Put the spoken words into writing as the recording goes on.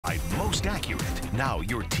most accurate. Now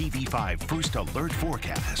your TV5 First Alert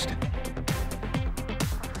forecast.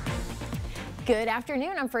 Good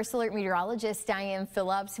afternoon. I'm First Alert Meteorologist Diane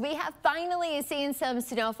Phillips. We have finally seen some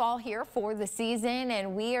snowfall here for the season,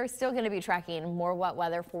 and we are still going to be tracking more wet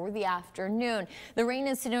weather for the afternoon. The rain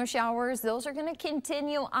and snow showers, those are going to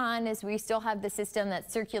continue on as we still have the system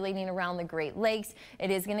that's circulating around the Great Lakes.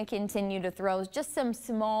 It is going to continue to throw just some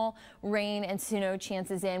small rain and snow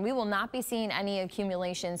chances in. We will not be seeing any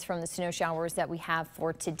accumulations from the snow showers that we have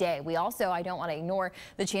for today. We also, I don't want to ignore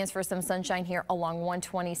the chance for some sunshine here along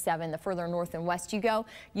 127. The further north and west you go,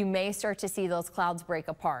 you may start to see those clouds break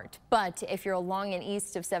apart. But if you're along and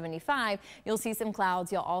east of 75, you'll see some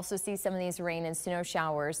clouds. You'll also see some of these rain and snow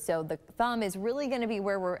showers. So the thumb is really going to be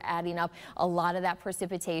where we're adding up a lot of that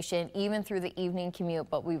precipitation, even through the evening commute.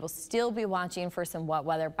 But we will still be watching for some wet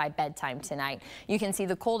weather by bedtime tonight. You can see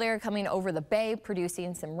the cold air coming over the bay,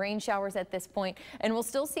 producing some rain showers at this point, and we'll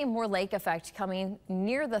still see more lake effect coming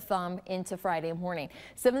near the thumb into Friday morning.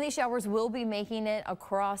 Some of these showers will be making it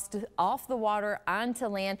across off the water onto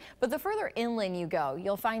land, but the further inland you go,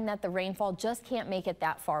 you'll find that the rainfall just can't make it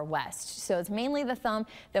that far west. So it's mainly the thumb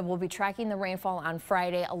that will be tracking the rainfall on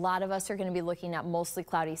Friday. A lot of us are going to be looking at mostly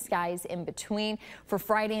cloudy skies in between. For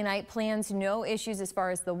Friday night plans, no issues as far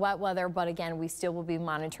as the wet weather, but again, we still will be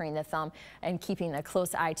monitoring the thumb and keeping a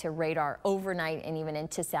close eye to radar overnight and even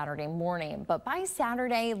into Saturday morning. But by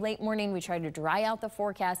Saturday late morning, we try to dry out the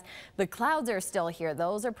forecast. The clouds are still here.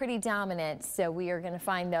 Those are pretty dominant. So we are going to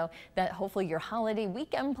find, though, that hopefully your holiday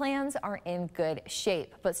weekend plans are in good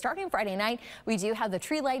shape. But starting Friday night, we do have the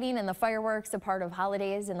tree lighting and the fireworks, a part of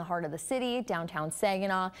holidays in the heart of the city, downtown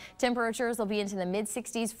Saginaw. Temperatures will be into the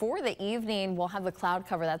mid-60s for the evening. We'll have the cloud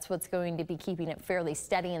cover. That's what's going to be keeping it fairly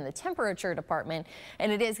steady in the temperature department.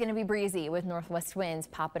 And it is going to be breezy with northwest winds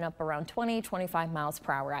popping up around 20-25 miles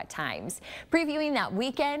per hour at times. Previewing that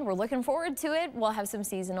weekend, we're looking forward to it. We'll have some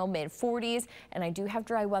seasonal mid-40s, and I do have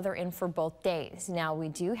dry weather in for both days. Now, we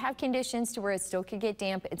do have conditions to where it still could get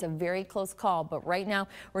damp. It's a very close call, but right now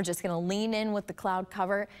we're just going to lean in with the cloud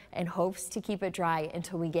cover and hopes to keep it dry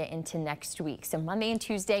until we get into next week. So Monday and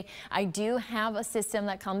Tuesday, I do have a system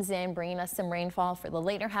that comes in bringing us some rainfall for the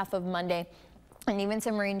later half of Monday, and even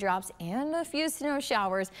some raindrops and a few snow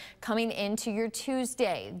showers coming into your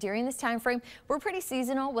Tuesday. During this time frame, we're pretty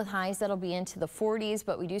seasonal with highs that'll be into the 40s,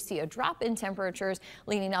 but we do see a drop in temperatures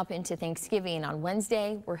leading up into Thanksgiving. On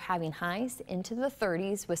Wednesday, we're having highs into the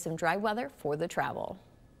 30s with some dry weather for the travel.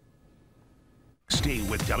 Stay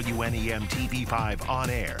with WNEM TV5 on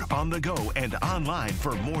air, on the go, and online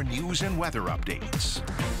for more news and weather updates.